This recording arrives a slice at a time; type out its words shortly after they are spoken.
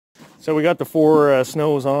So we got the 4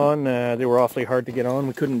 snows on. They were awfully hard to get on.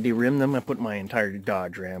 We couldn't de-rim them. I put my entire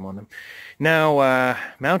Dodge Ram on them. Now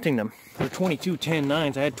mounting them. They're 22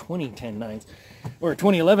 10.9s. I had 20 10.9s. Or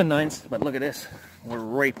 2011 9s, but look at this. We're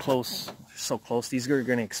right close. So close. These are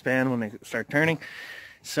going to expand when they start turning.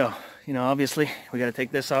 So, you know, obviously we got to take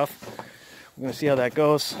this off. We're going to see how that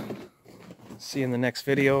goes. See you in the next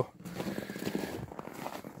video.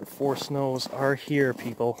 The 4 snows are here,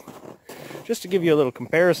 people. Just to give you a little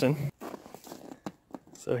comparison.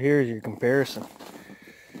 So here's your comparison.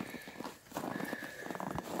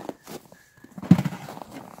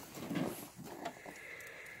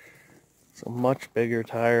 So much bigger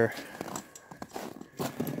tire.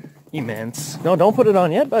 Immense. No, don't put it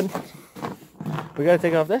on yet, bud. We gotta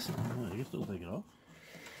take off this. No, you can still take it off.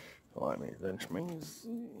 Oh, I mean, then schmings.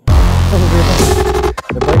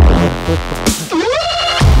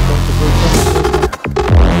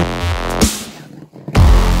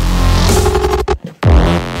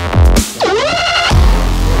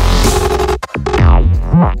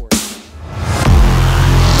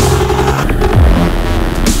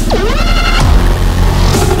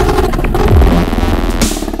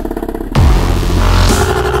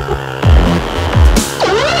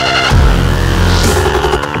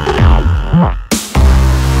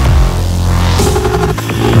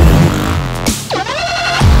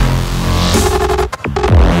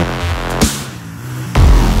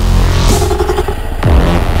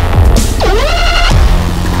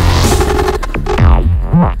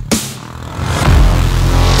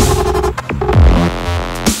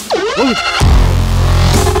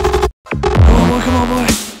 Come on, boy.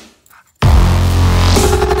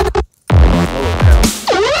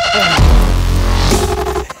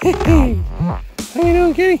 How you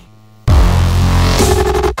doing, kitty?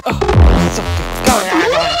 Oh, it's so good. Go on.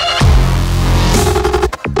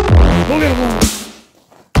 Look at him.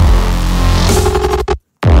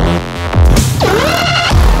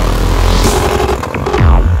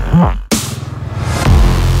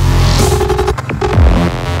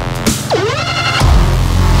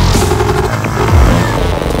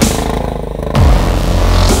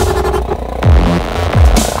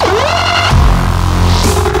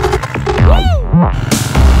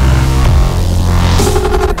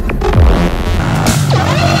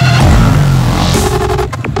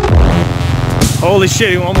 Holy shit,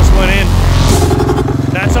 he almost went in.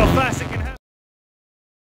 That's how fast it